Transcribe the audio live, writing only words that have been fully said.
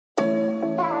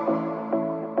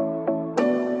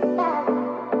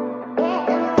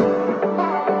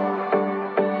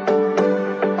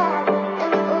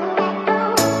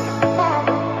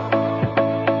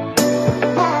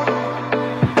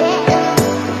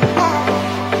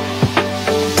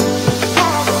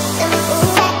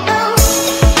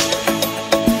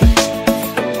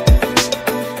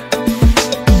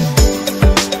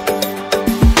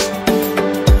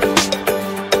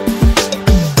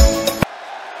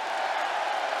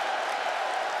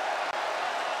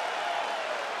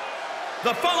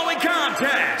The following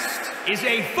contest is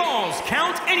a Falls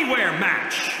Count Anywhere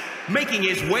match. Making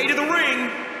his way to the ring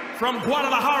from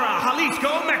Guadalajara,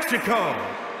 Jalisco, Mexico.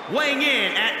 Weighing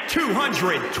in at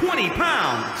 220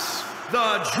 pounds,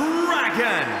 the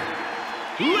Dragon,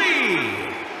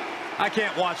 Lee. I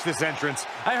can't watch this entrance.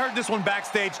 I heard this one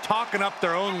backstage talking up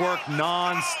their own work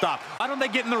non-stop. Why don't they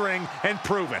get in the ring and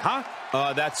prove it, huh?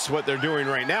 That's what they're doing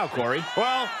right now, Corey.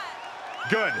 Well,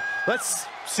 good. Let's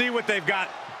see what they've got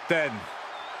then.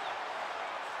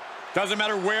 Doesn't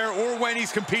matter where or when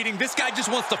he's competing, this guy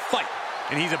just wants to fight,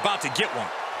 and he's about to get one.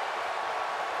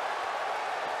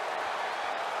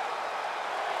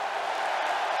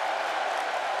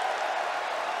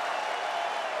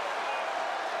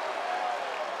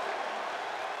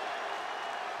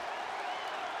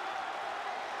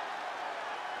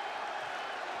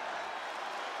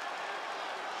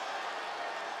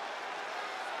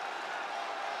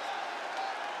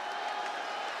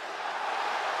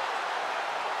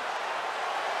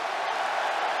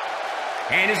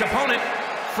 And his opponent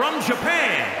from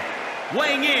Japan,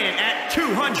 weighing in at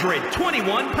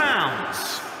 221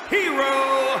 pounds,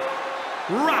 Hiroshi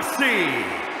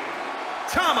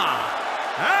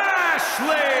Tanahashi.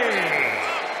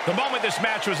 The moment this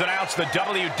match was announced, the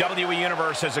WWE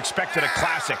Universe has expected a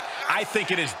classic. I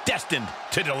think it is destined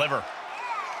to deliver.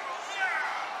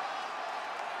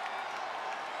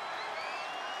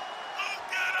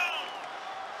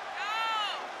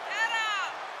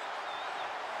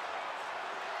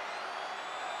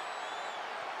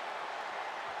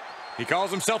 He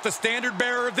calls himself the standard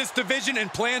bearer of this division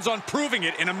and plans on proving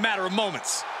it in a matter of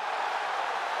moments.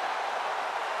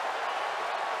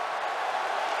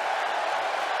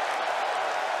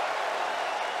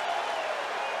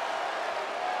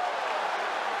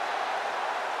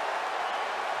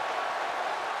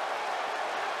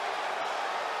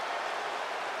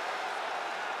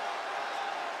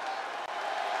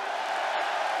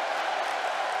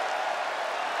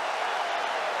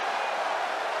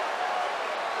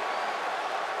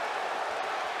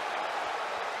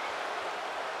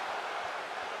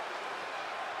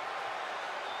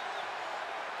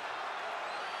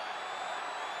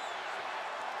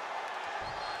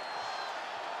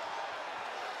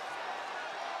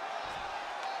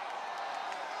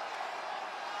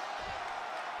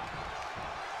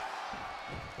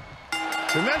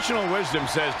 Conventional wisdom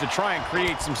says to try and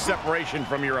create some separation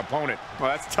from your opponent.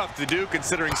 Well, that's tough to do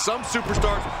considering some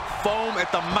superstars foam at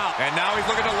the mouth. And now he's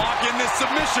looking to lock in this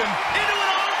submission. Into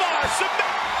an armbar.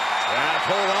 Yeah,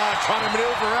 hold on, trying to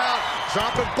maneuver out.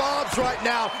 Dropping bombs right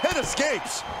now and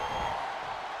escapes.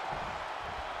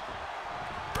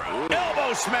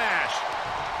 Elbow smash.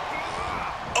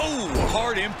 Oh,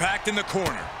 hard impact in the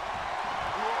corner.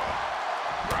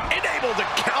 Enabled to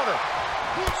counter.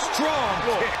 Strong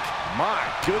kick. My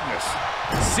goodness.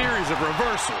 Series of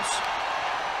reversals.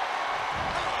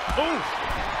 Ooh.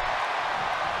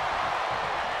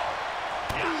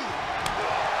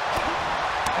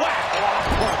 Whack.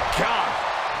 Oh, God.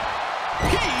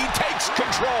 He takes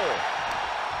control.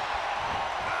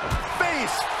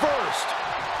 Face first.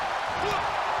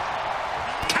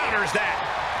 Counters that.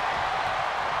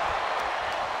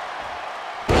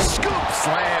 Scoop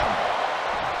slam.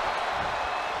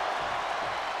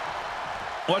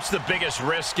 What's the biggest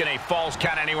risk in a Falls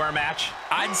Count Anywhere match?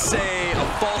 I'd say a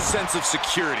false sense of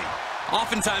security.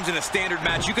 Oftentimes in a standard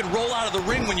match, you can roll out of the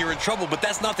ring when you're in trouble, but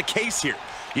that's not the case here.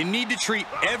 You need to treat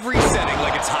every setting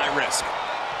like it's high risk.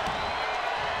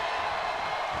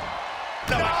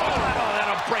 Oh,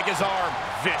 that'll break his arm.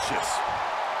 Vicious.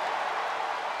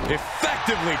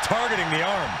 Effectively targeting the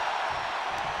arm.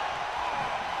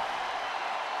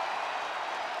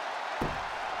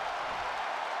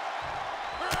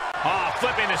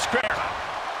 Flipping the square.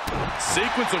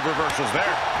 Sequence of reversals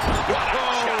there.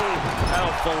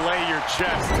 That'll fillet your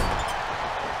chest.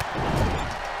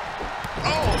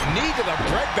 Oh, knee to the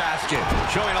breadbasket.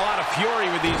 Showing a lot of fury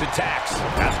with these attacks.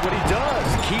 That's what he does.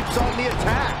 Keeps on the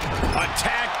attack.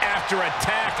 Attack after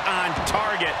attack on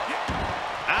target.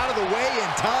 Out of the way in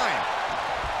time.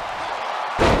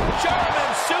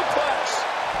 German suplex.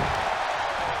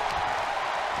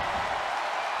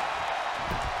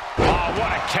 Oh,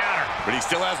 what a counter. But he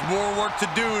still has more work to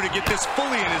do to get this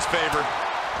fully in his favor.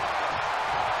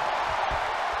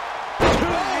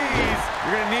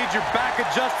 You're going to need your back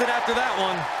adjusted after that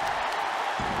one.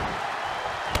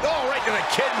 Oh, right to the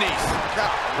kidneys.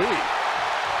 Golly.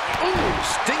 Ooh,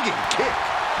 stinging kick.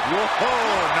 Whoa,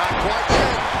 not quite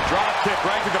yet. Drop kick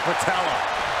right to the patella.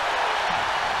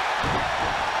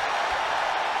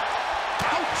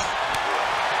 Ouch.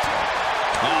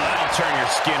 Oh, that'll turn your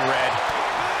skin red.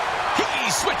 He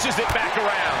switches it back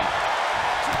around.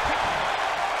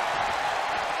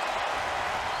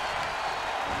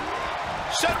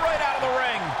 sent right out of the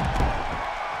ring.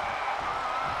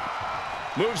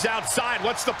 Moves outside.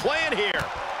 What's the plan here?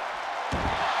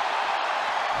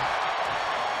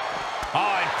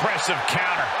 Oh, impressive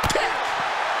counter.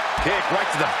 Kick right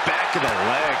to the back of the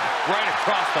leg. Right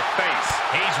across the face.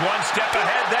 He's one step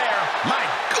ahead there. My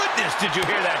goodness, did you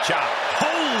hear that chop?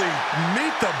 Holy,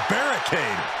 meet the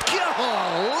barricade.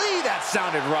 Golly, that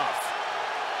sounded rough.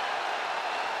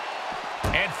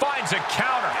 And finds a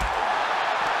counter.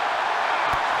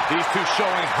 These two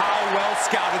showing how well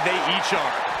scouted they each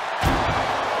are.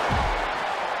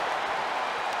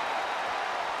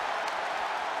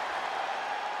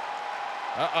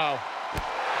 Uh-oh.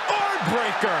 Arm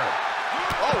breaker.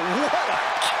 Oh, what a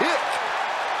kick.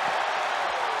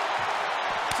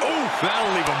 Oof,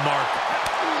 that'll leave a mark.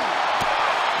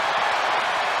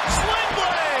 Sling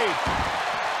blade.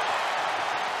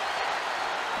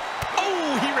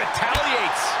 Oh, he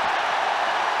retaliates.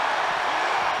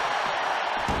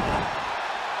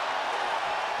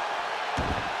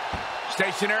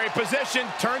 Stationary position,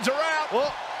 turns around.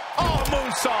 Oh,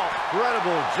 moonsault.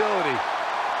 Incredible agility.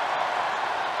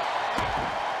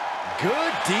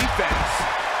 Good defense.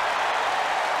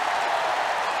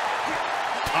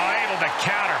 Able to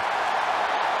counter.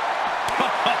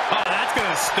 That's going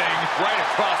to sting right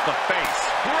across the face.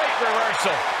 Great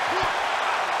reversal.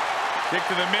 Kick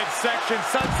to the midsection,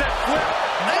 sunset flip.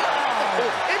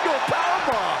 Into a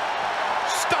powerbomb.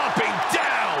 Stomping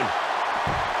down.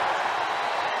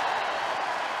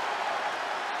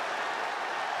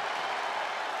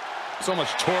 So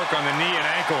much torque on the knee and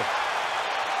ankle.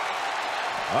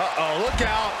 Uh-oh, look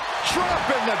out.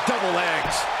 Dropping the double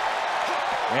legs.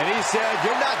 And he said,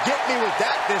 you're not getting me with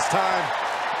that this time.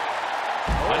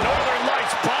 A Northern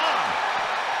Lights bomb.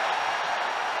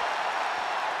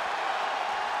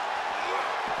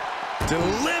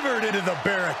 Delivered into the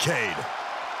barricade.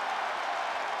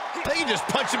 They can just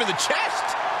punch him in the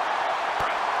chest.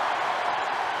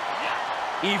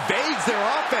 Evades their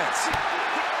offense.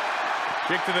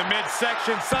 Kick to the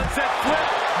midsection, sunset flip.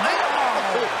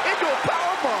 Into a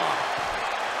powerbomb.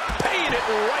 Paying it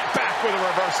right back with a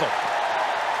reversal.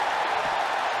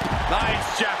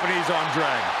 Nice Japanese arm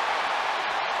drag.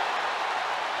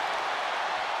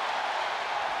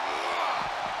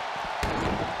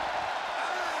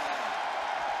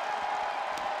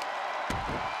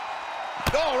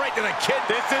 Oh, right to the kid.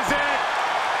 This is it.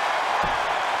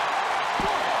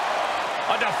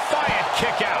 A defiant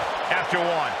kick out after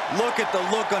one. Look at the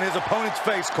look on his opponent's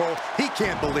face, Cole. He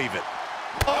can't believe it.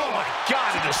 Oh, my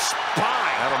God, to the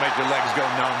spine. That'll make your legs go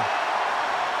numb.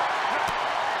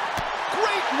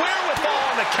 Great wherewithal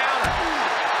on the counter.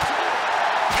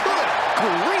 Good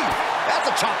grief. That's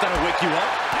a chop that'll wake you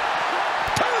up.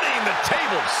 Turning the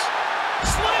tables.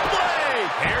 Sling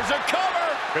blade. Here's a cover.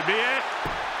 Could be it.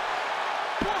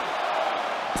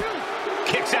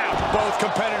 Kicks out. Both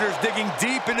competitors digging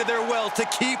deep into their well to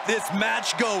keep this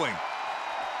match going.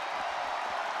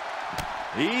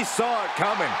 He saw it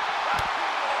coming.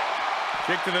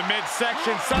 Kick to the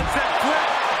midsection, sunset flip.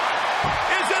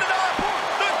 Is it enough?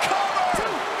 The cover.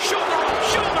 Shoulder up,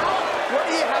 shoulder up. What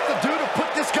do you have to do to put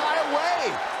this guy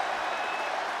away?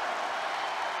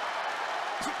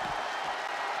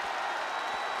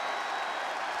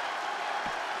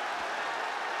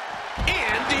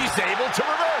 And he's able to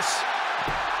reverse.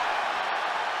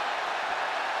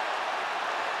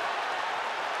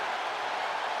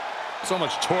 So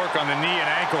much torque on the knee and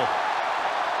ankle.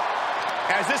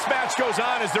 As this match goes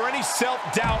on, is there any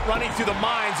self-doubt running through the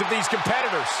minds of these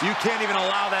competitors? You can't even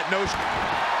allow that notion.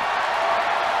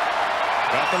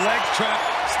 Got the legs trapped.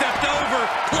 Stepped over.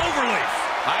 Cloverleaf.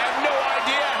 I have no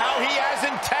idea how he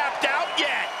hasn't tapped out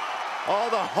yet. All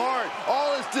the heart,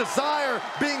 all his desire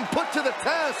being put to the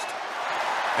test.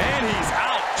 And he's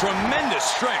out. Tremendous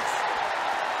strength.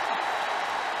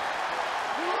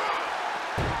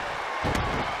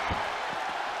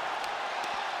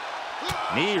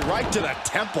 Knee right to the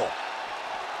temple.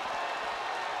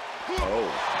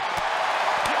 Oh.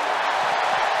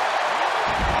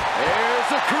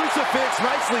 There's a crucifix.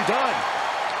 Nicely done.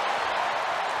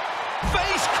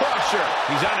 Face crusher.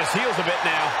 He's on his heels a bit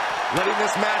now. Letting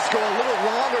this match go a little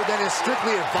longer than is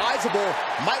strictly advisable.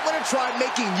 Might want to try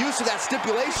making use of that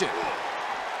stipulation.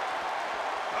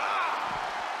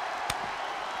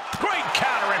 Great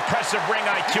counter. Impressive ring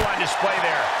IQ on display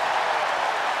there.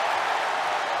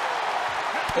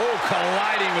 Oh,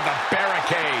 colliding with a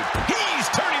barricade. He's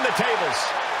turning the tables.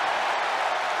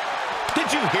 Did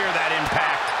you hear that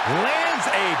impact? Lands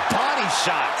a body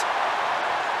shot.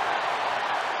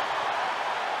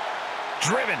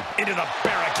 Driven into the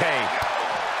barricade.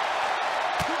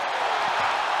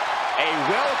 A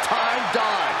well-timed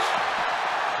dodge.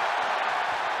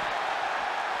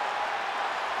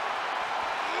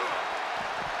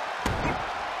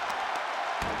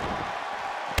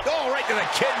 right to the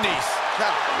kidneys.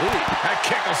 Golly. That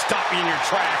kick will stop you in your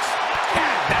tracks.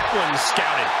 Had that one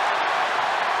scouted.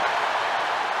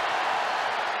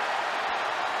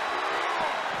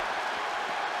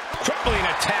 Crippling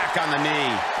attack on the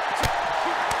knee.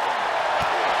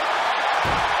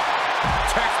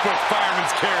 Textbook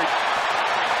fireman's carry.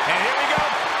 And here we go.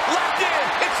 Locked in.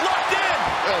 It's locked in.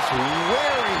 Just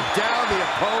wearing down the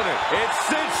opponent. It's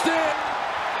cinched in.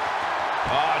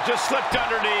 Oh, just slipped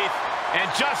underneath. And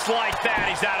just like that,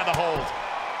 he's out of the hold.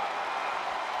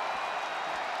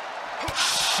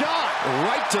 Shot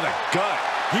right to the gut.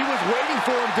 He was waiting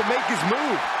for him to make his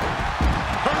move.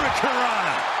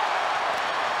 Hurricanrana.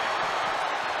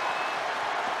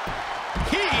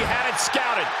 He had it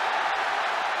scouted.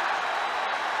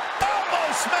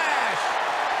 Elbow smash.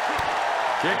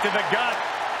 Kick to the gut.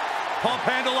 Pump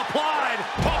handle applied.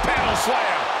 Pump handle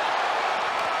slam.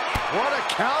 What a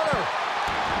counter.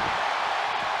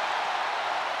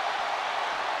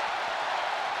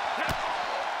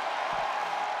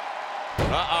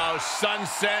 Uh-oh,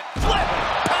 sunset. Flip.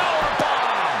 Power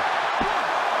bomb.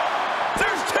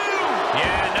 There's two.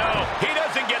 Yeah, no, he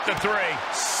doesn't get the three.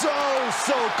 So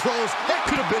close. That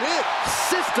could have been it.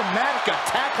 Systematic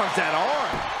attack on that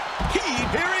arm.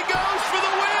 Here he goes for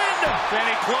the win. Can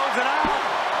he close it out?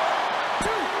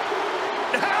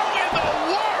 How in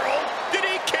the world did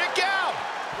he kick out?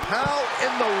 How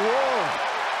in the world?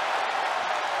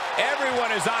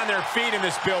 Everyone is on their feet in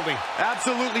this building.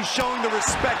 Absolutely showing the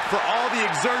respect for all the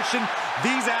exertion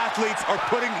these athletes are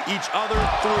putting each other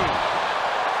through.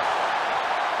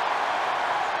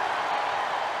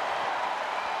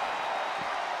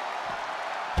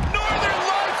 Northern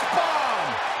Lights bomb.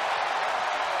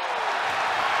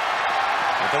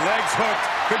 With the legs hooked.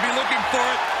 Could be looking for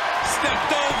it.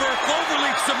 Stepped over.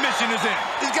 Cloverleaf submission is in.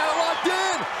 He's got it locked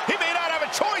in. He may not have a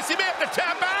choice. He may have to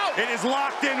tap out. It is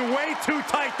locked in way too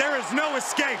tight. There is no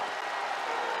escape.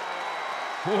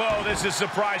 Whoa, this is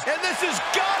surprising. And this has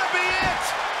got to be it.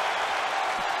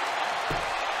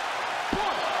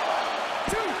 1,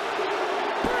 2,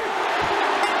 3.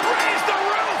 He raised the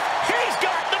roof. He's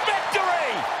got the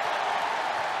victory.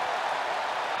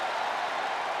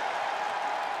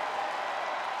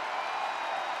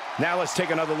 Now let's take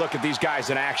another look at these guys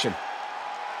in action.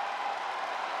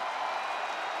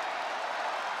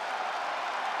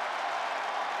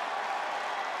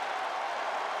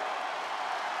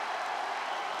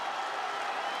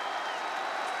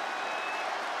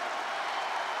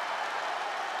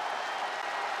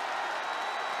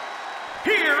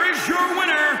 Here is your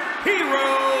winner, Hiroshi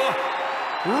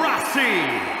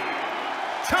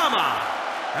Tanahashi.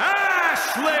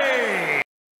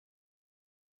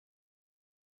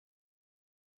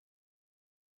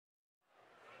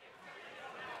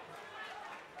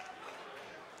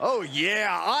 Oh,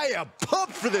 yeah, I am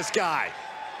pumped for this guy.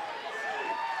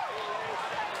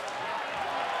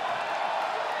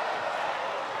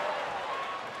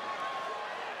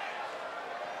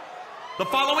 The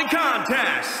following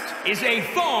contest is a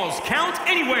Falls Count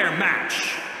Anywhere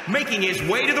match. Making his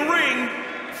way to the ring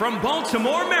from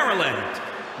Baltimore, Maryland,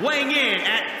 weighing in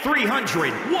at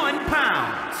 301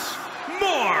 pounds,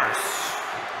 Morse.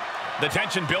 The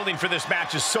tension building for this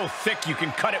match is so thick you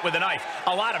can cut it with a knife.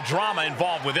 A lot of drama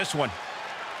involved with this one.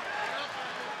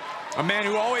 A man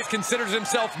who always considers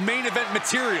himself main event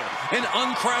material, an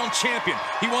uncrowned champion.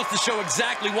 He wants to show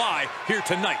exactly why here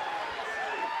tonight.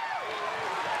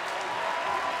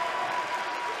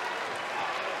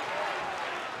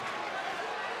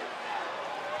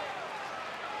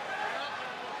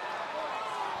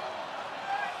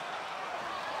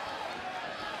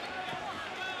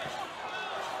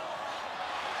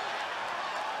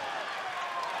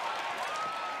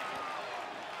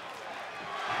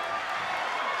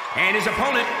 And his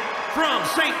opponent from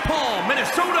St. Paul,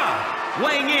 Minnesota,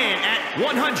 weighing in at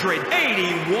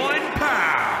 181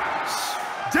 pounds,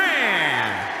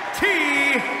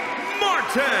 Dante.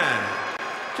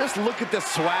 Just look at the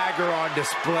swagger on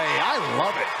display. I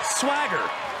love it. Swagger?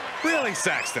 Really,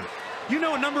 Saxton? You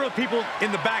know a number of people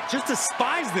in the back just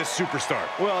despise this superstar.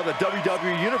 Well, the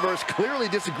WWE Universe clearly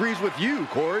disagrees with you,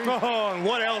 Corey. Oh, and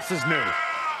what else is new?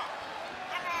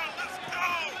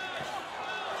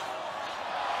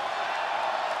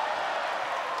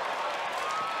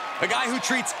 A guy who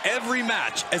treats every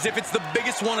match as if it's the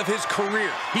biggest one of his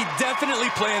career. He definitely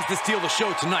plans to steal the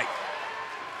show tonight.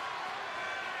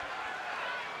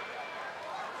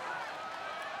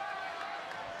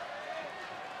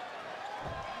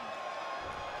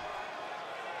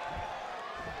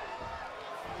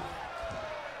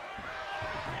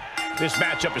 This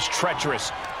matchup is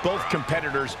treacherous. Both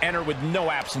competitors enter with no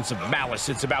absence of malice.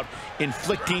 It's about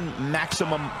inflicting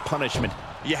maximum punishment.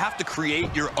 You have to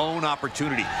create your own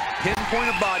opportunity.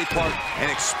 Pinpoint a body part and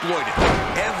exploit it.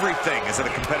 Everything is at a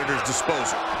competitor's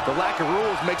disposal. The lack of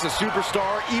rules makes a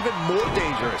superstar even more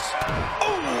dangerous.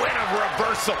 Oh, and a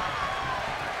reversal.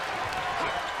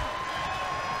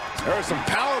 There's some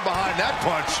power behind that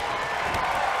punch.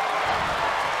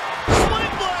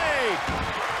 Sling blade!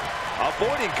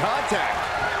 Avoiding contact.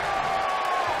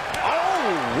 Oh,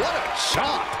 what a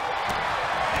chop.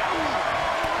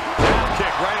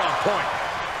 Kick right on point.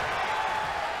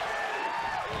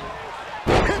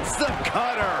 Hits the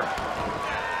cutter.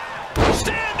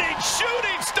 Standing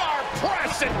shooting star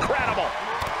press. Incredible.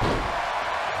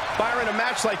 Byron, a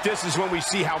match like this is when we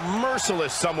see how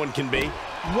merciless someone can be.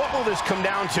 What will this come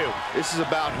down to? This is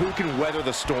about who can weather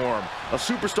the storm. A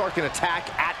superstar can attack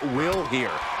at will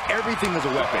here. Everything is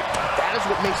a weapon. That is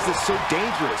what makes this so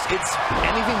dangerous. It's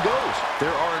anything goes. There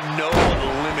are no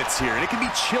limits here, and it can be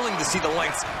chilling to see the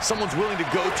lengths someone's willing to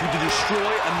go to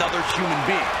destroy another human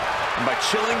being. And by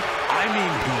chilling, I mean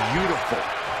beautiful.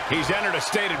 He's entered a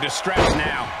state of distress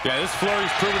now. Yeah, this flurry's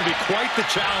proven to be quite the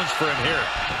challenge for him here.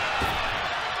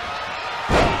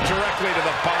 Directly to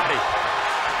the body.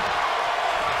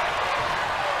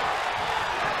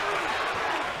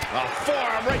 A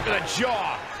forearm right to the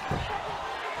jaw.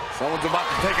 Someone's about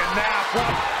to take a nap.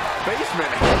 What?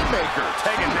 Basement haymaker.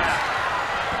 Take a nap.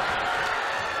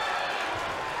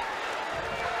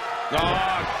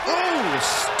 Ooh,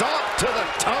 stop to the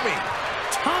tummy.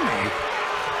 Tummy?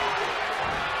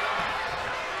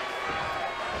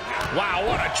 Wow,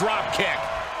 what a drop kick.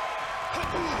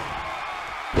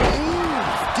 Ooh,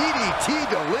 DDT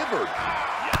delivered.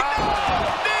 Oh,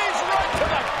 knees right to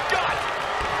the gut.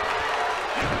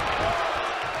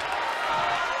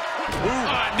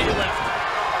 Knee lift.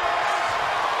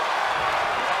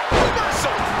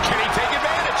 Reversal. Can he take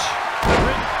advantage?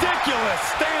 Ridiculous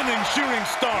standing shooting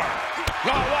star.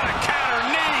 Oh, what a counter.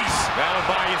 Knees. That'll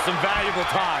buy you some valuable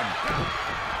time.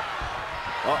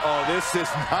 Uh-oh, this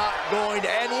is not going to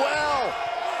end well.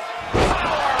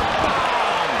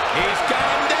 Powerbomb. He's got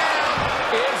him down.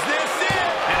 Is this it?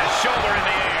 And a shoulder in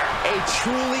the air. A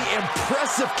truly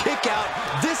impressive kick out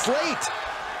this late.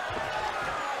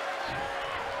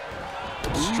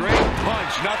 Straight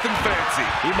punch, nothing fancy.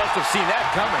 He must have seen that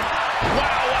coming.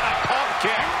 Wow, what a pump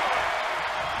kick.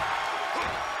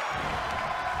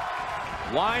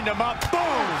 Lined him up.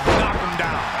 Boom. Knock him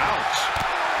down. Ouch.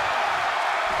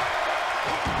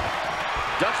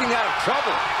 Ducking out of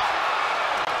trouble.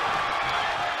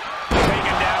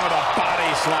 Taken down with a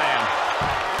body slam.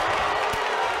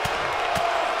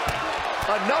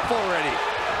 Enough already.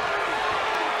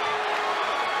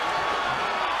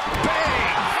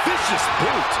 Bang! Vicious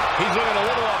boot. He's looking a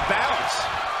little off balance.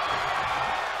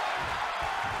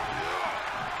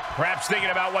 Perhaps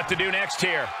thinking about what to do next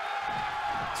here.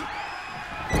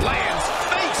 Lands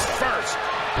face first.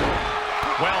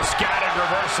 Well scattered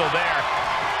reversal there.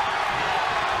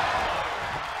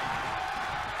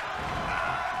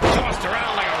 Tossed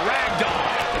around like a rag doll.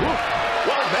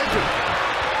 Well measured.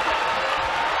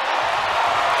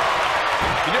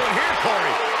 What you doing here,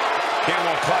 Corey?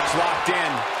 Camel clutch locked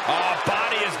in. Oh,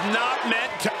 body is not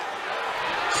meant to.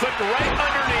 Slipped right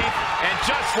underneath, and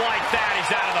just like that,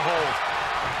 he's out of the hold.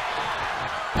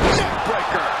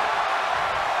 Neckbreaker.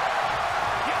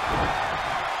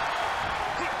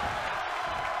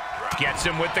 Gets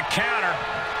him with the counter.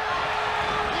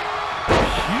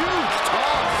 Huge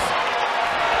toss.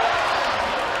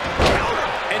 Counter.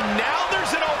 And now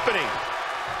there's an opening.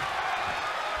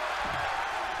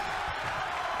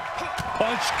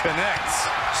 Punch connects.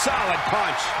 Solid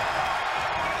punch.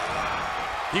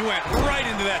 He went right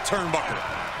into that turnbuckle.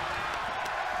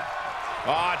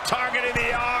 Oh, targeting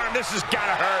the arm. This has got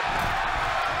to hurt.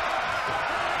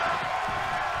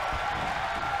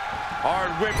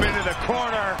 Hard whip into the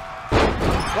corner.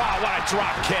 Wow, what a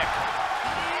drop kick.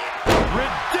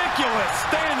 Ridiculous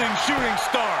standing shooting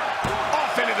star.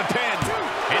 Off into the pin.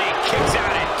 And he kicks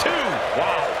out at 2.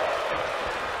 Wow.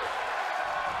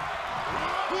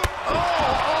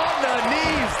 Oh, on the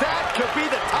knees. That could be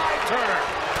the tide turner.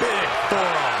 Big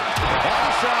forearm.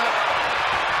 Body shot.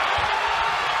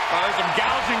 Oh, there's some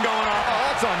gouging going on. Oh,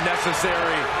 that's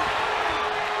unnecessary.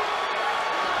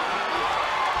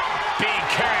 Being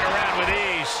carried around with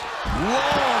ease.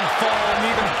 Long fall and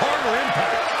even harder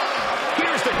impact.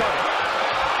 Here's the cover.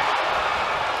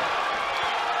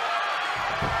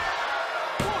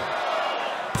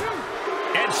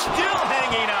 And still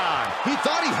hanging on. He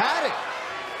thought he had it.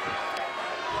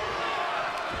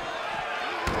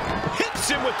 Hits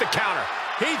him with the counter.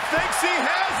 He thinks he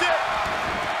has it.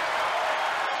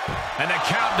 And the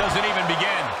count doesn't even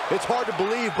begin. It's hard to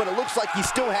believe, but it looks like he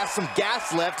still has some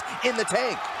gas left in the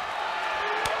tank.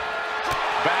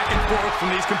 Back and forth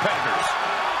from these competitors.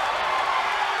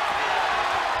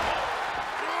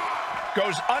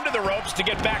 Goes under the ropes to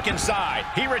get back inside.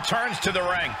 He returns to the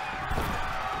ring.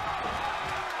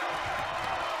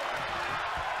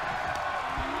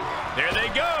 There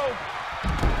they go.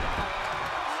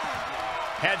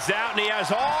 Heads out, and he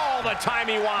has all the time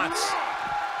he wants.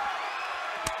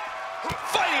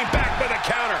 Fighting back with a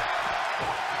counter.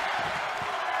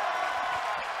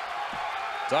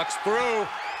 Ducks through.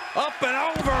 Up and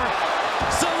over.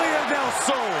 Salida del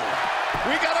Sol.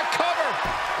 We got a cover.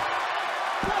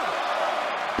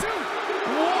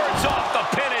 Wards off the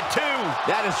pin at 2.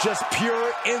 That is just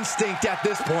pure instinct at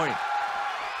this point.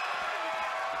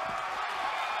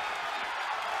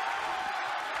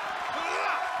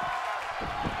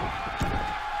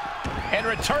 And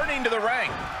returning to the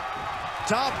ring.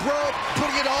 Top rope,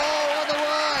 putting it all on the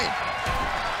line.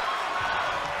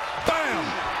 Bam!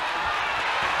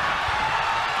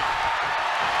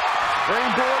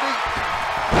 Springboarding.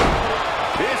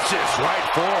 Vicious right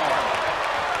forearm.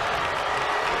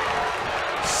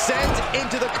 Sent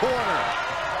into the corner.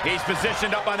 He's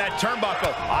positioned up on that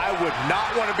turnbuckle. I would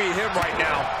not want to be him right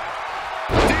now.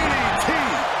 DDT.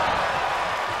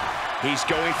 He's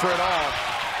going for it all.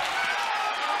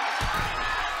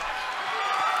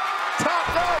 Top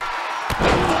rope.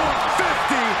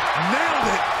 450. Nailed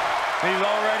it. He's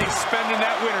already spending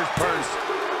that winner's purse.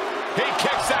 He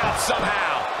kicks out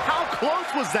somehow. How close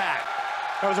was that?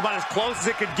 That was about as close as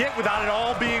it could get without it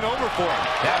all being over for him.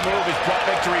 That move has brought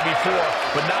victory before,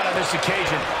 but not on this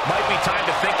occasion. Might be time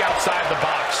to think outside the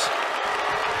box.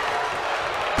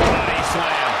 Body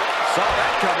slam. Saw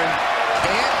that coming.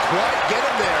 Can't quite get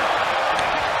him there.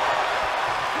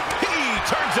 He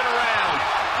turns it around.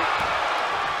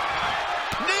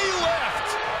 Knee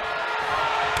lift.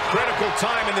 Critical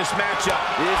time in this matchup.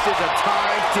 This is a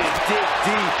time to dig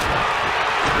deep.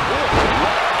 Ooh,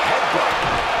 what a headbutt.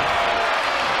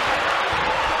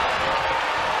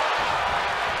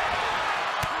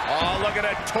 Oh, look at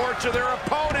it, torture their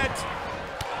opponent.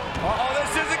 Uh-oh,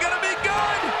 this isn't going to be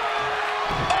good.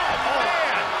 Oh,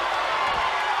 man.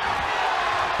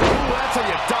 Ooh, that's how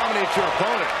you dominate your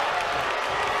opponent.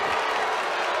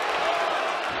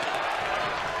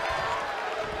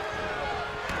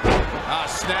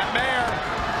 Snapmare.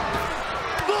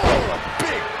 Oh, a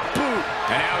big boot.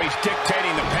 And now he's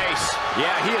dictating the pace.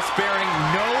 Yeah, he is sparing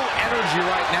no energy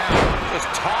right now. Just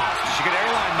tossed. She could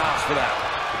airline miles for that.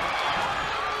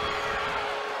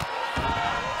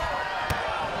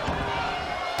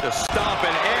 Just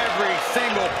stomping every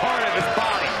single part of his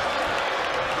body.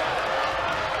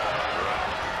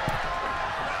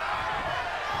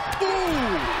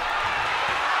 Ooh.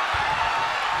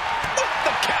 With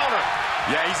the counter.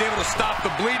 Yeah, he's able to stop the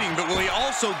bleeding, but will he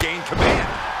also gain command?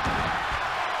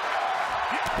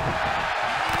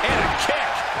 And a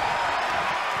kick.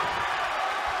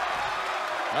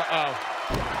 Uh-oh.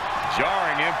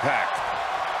 Jarring impact.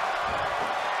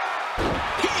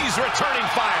 He's returning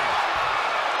fire.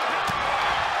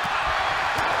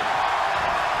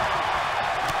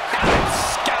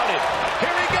 Scouted.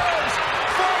 Here he goes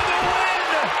for the win.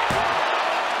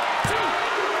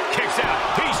 Kicks out.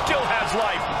 He still has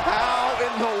life. How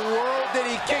in the world did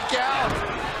he kick out?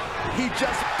 He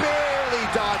just barely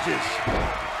dodges.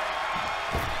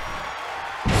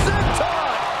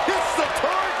 Senton hits the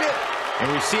target. And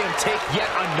we see him take yet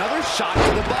another shot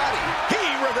to the body. He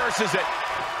reverses it.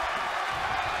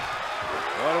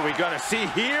 What are we going to see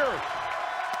here?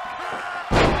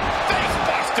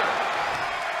 Facebuster.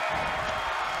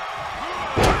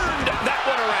 Turned that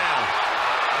one around.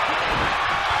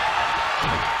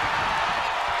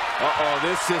 Uh-oh,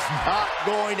 this is not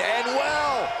going to end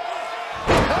well.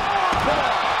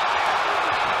 Powerbomb.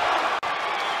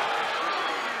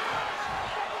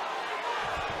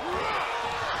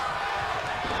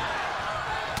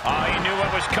 Oh, he knew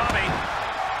what was coming.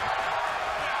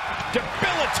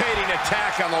 Debilitating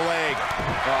attack on the leg.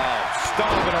 Oh,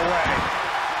 stomping away.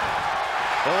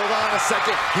 Hold on a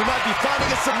second. He might be finding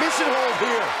a submission hold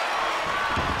here.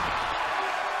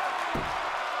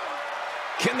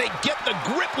 Can they get the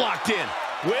grip locked in?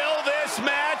 Will this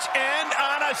match end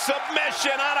on a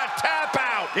submission, on a tap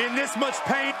out? In this much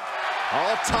pain.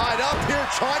 All tied up here,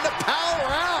 trying to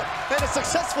power out. And a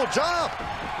successful job.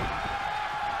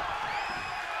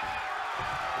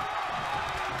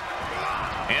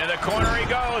 Into the corner he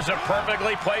goes, a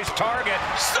perfectly placed target.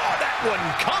 Saw that one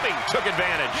coming, took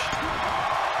advantage.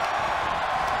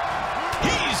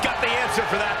 He's got the answer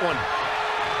for that one.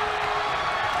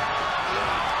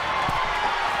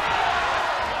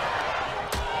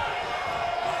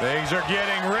 Things are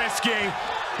getting risky.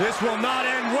 This will not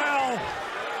end well.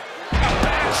 A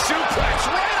bad suplex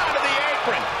right onto the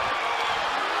apron.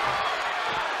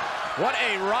 What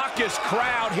a raucous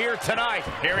crowd here tonight.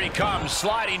 Here he comes,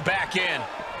 sliding back in.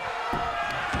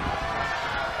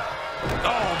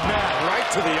 Oh, man, right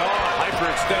to the arm.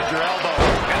 Hyperextend your elbow.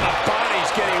 And the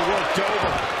body's getting worked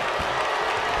over.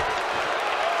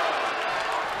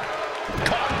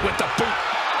 Caught with the boot.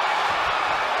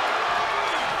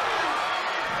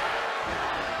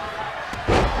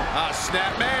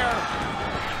 Snapmare.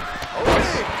 Oh,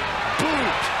 big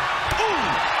boot. Ooh.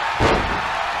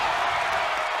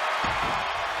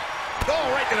 Oh,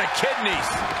 right to the kidneys.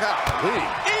 Golly.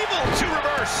 Evil to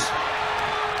reverse.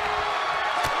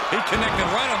 He connected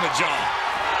right on the jaw.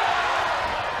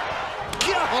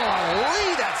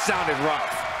 Golly, that sounded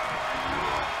rough.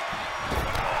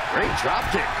 Great drop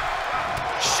kick.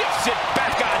 Shifts it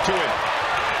back onto him.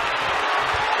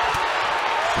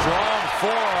 Strong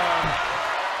forearm.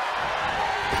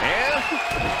 And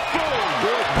boom,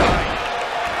 good night.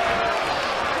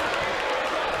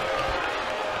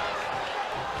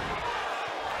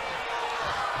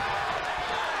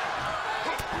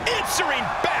 Answering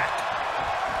back.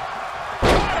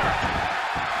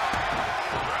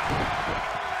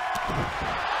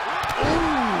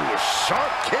 Ooh,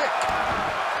 sharp kick.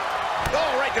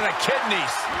 Oh, right to the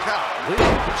kidneys. Golly.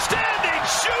 Standing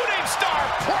shooting star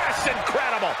press.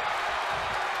 Incredible.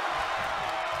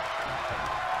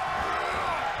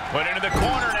 Put into the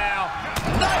corner now.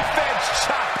 Knife edge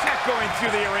chop echoing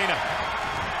through the arena.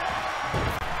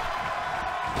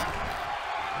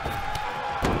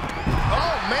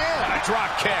 Oh, man. A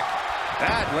drop kick.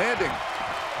 Bad landing.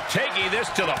 Taking this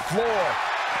to the floor.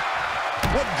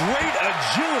 What great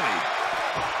agility.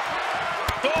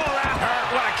 Oh, that hurt.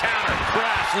 What a counter.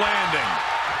 Crash landing.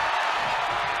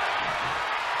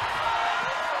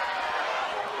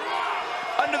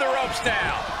 Under the ropes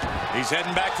now. He's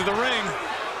heading back to the ring.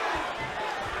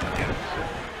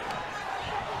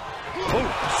 Oh,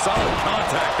 solid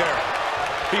contact there.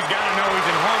 He's got to know he's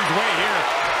in harm's way here.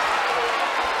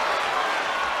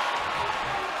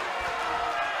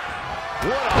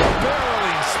 What a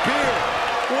barreling spear.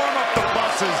 Warm up the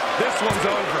buses. This one's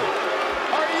over.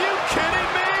 Are you kidding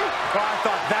me? Oh, I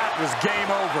thought that was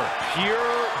game over.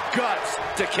 Pure guts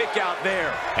to kick out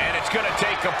there. And it's going to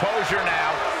take composure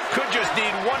now. Could just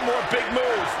need one more big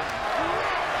move.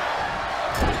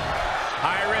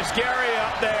 High-risk area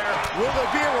up there. Will there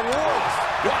be a reward?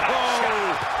 What a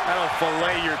shot. That'll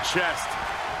fillet your chest.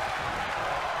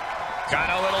 Got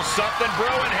a little something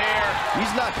brewing here. He's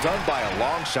not done by a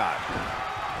long shot.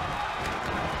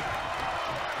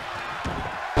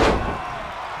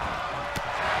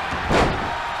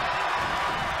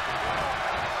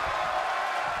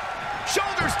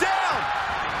 Shoulders down.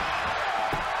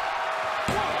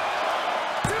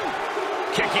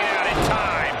 Kicking out in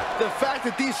time. The fact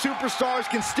that these superstars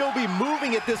can still be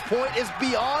moving at this point is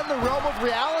beyond the realm of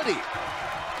reality.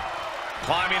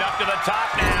 Climbing up to the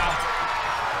top now.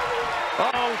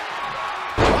 Uh-oh.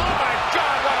 Oh, my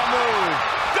God, what a move.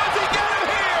 Does he get him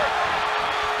here?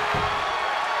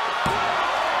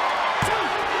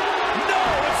 No,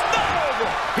 it's not over.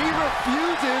 He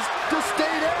refuses to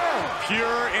stay down.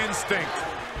 Pure instinct.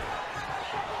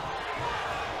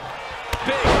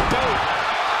 Big boot.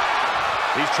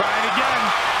 He's trying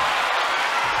again.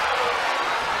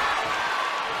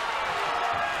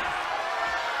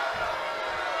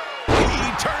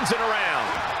 He turns it around.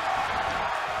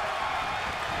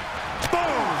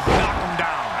 Boom! Knock him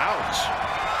down. Ouch.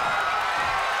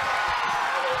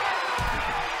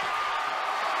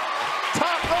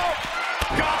 Top rope.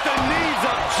 Got the knees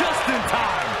up just in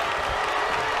time.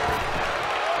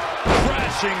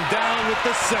 Crashing down with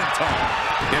the senton.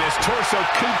 And his torso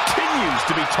continues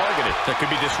to be targeted. That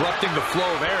could be disrupting the flow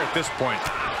of air at this point.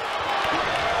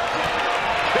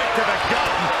 Kick to the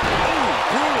gut. Ooh,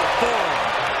 brutal form.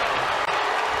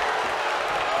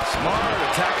 Smart,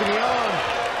 attacking the arm.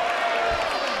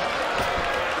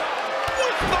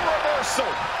 With the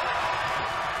reversal.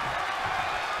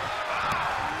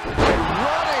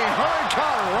 Running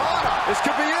Hurricanrana. This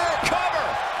could be it. Cover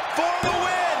for the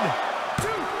win.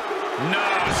 No,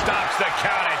 stops the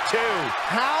count at 2.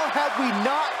 How have we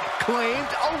not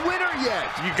claimed a winner yet?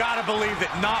 You got to believe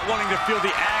that not wanting to feel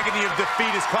the agony of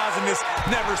defeat is causing this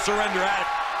never surrender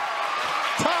attitude.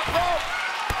 Top rope.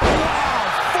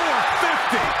 Wow,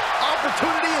 450.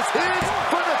 Opportunity is his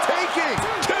for the taking.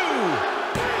 2.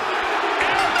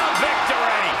 And the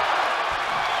victory.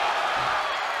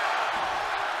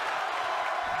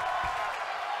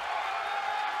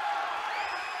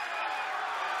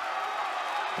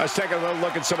 Let's take a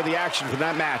look at some of the action from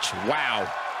that match. Wow.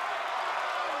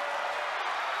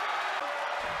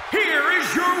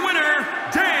 your winner,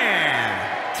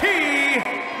 Dan T.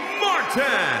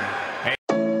 Martin.